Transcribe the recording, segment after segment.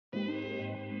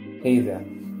Hey there,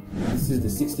 this is the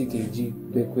 60 kg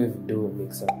Bakewave dough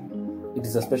mixer. It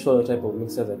is a special type of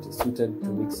mixer that is suited to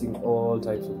mixing all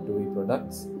types of doughy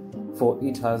products, for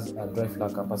it has a dry flour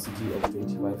capacity of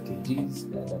 25 kgs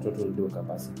and a total dough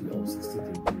capacity of 60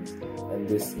 kgs, and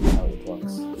this is how it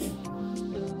works.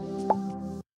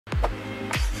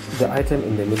 The item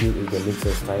in the middle is the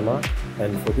mixer's timer,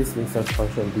 and for this mixer's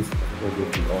function this will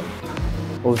be on.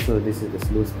 Also, this is the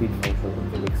slow speed function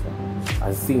of the mixer.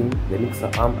 As seen, the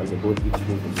mixer arm and the board each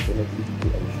move independently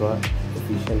to ensure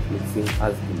efficient mixing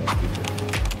as demonstrated.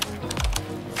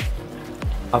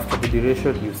 After the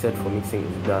duration you set for mixing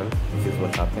is done, this is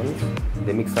what happens.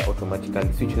 The mixer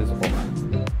automatically switches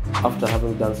off. After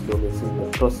having done slow mixing,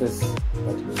 the process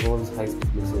that involves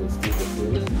high-speed mixing is still the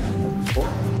same as before,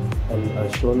 and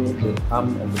as shown, the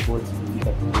arm and the board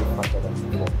significantly move faster than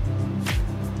before.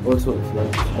 Also, if you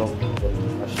want to stop, the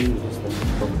machine will just press the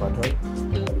stop button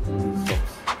and it immediately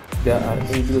stops. There are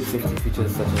inbuilt safety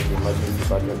features such as the emergency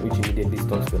button, which immediately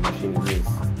stops the machine in use.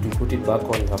 To put it back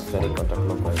on, you have to turn it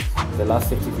counterclockwise. The last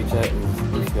safety feature is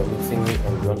if you are mixing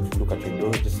and you want to look at your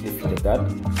dough, just lift the guard,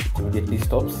 it immediately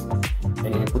stops,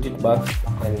 and you put it back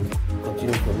and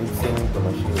continue for mixing, the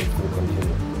machine will still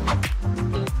continue.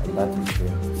 And that is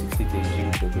the 60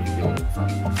 kg dough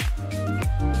mixer.